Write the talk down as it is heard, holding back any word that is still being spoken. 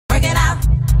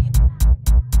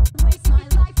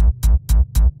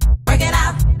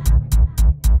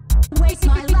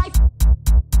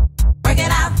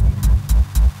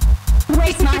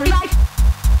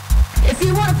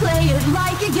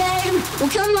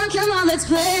come on, let's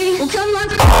play. Well, come on.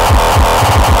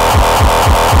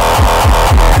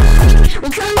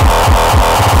 Well, come on.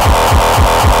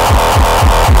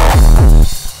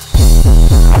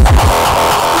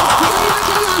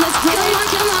 Come on, let's play.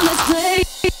 Come on, let's play.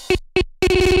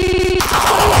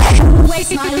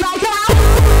 Waste my life out.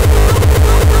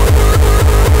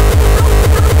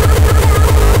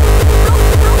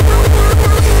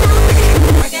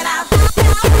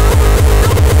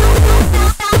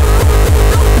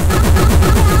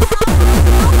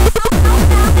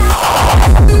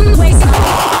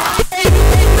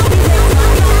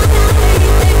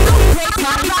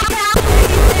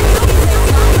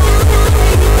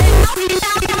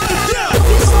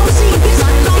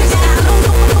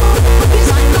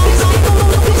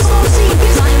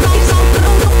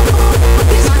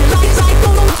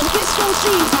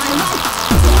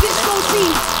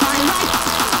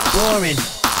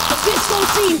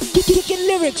 Kicking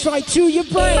lyrics right to your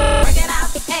brain. Work it out,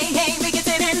 hey, hey, we can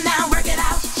sit in now. Work it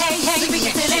out, hey, hey, we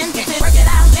can sit in. Work it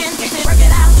out, work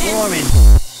it out. Warren.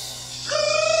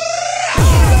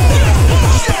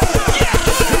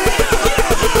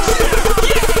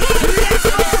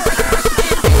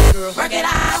 Work it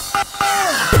out.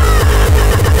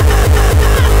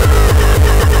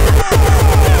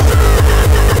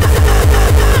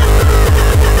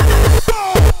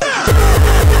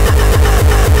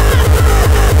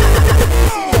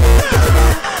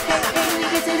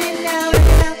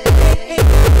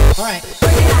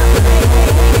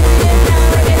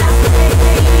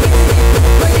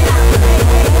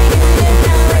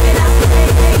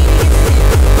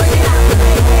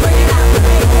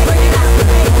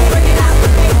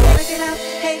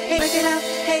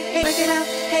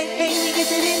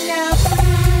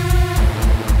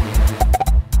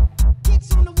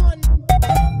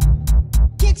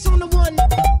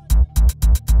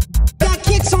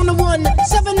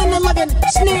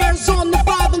 Snares on the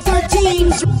 5 and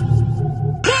 13s.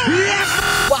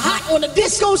 We're hot on the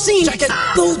disco scene. Check it.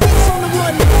 Those beats on the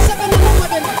 1, 7 and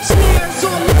 11. Snares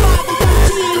on the 5 and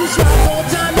 13s. Rise all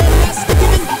time and that's the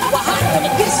given. We're hot on the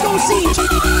disco scene.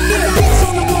 Beats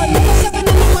on the 1, 7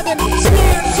 and 11.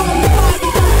 Snares on the 5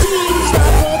 and 13s.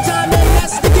 Rise all time and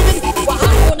that's the given. We're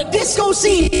hot on the disco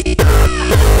scene.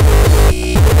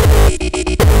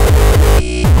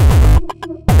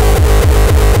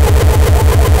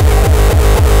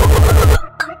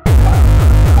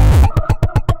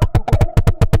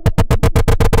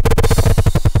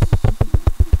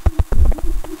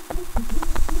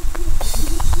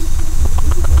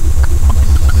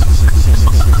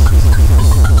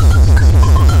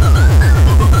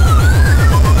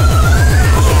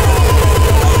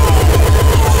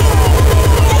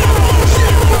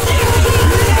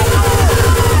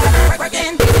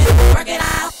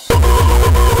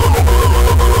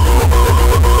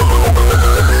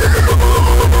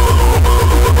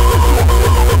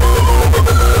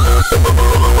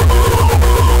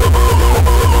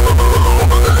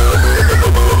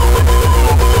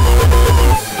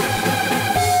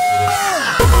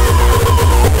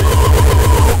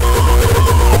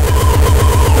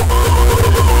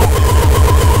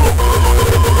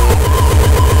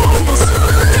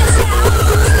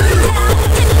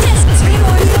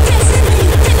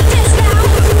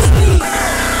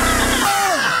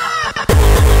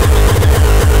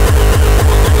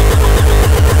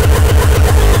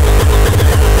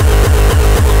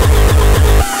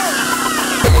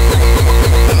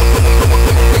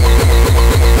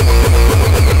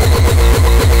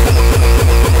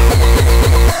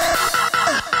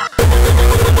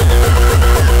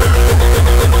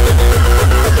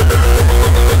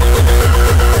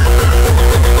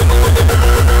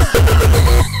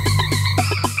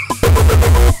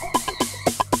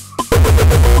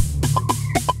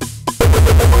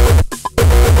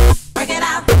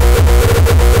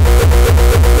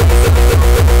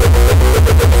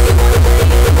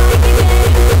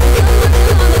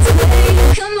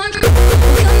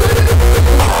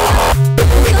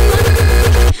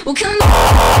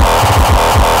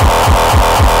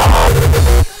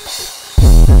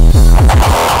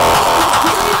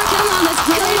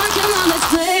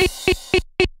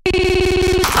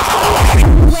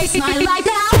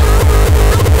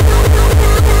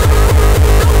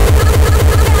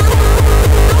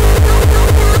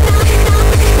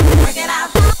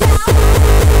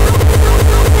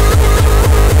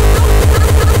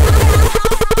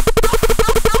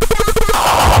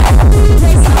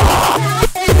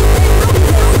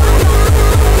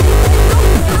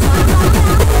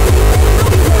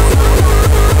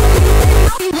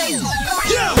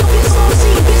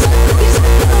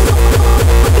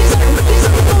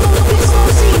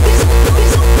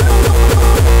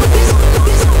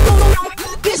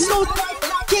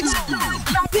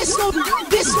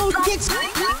 kicks,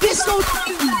 disco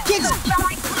kicks,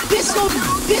 disco kicks,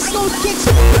 disco kicks,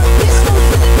 disco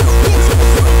kicks,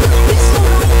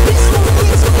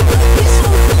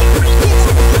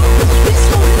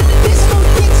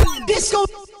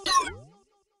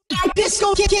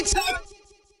 disco kicks,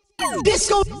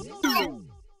 disco kicks,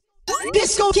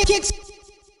 disco kicks.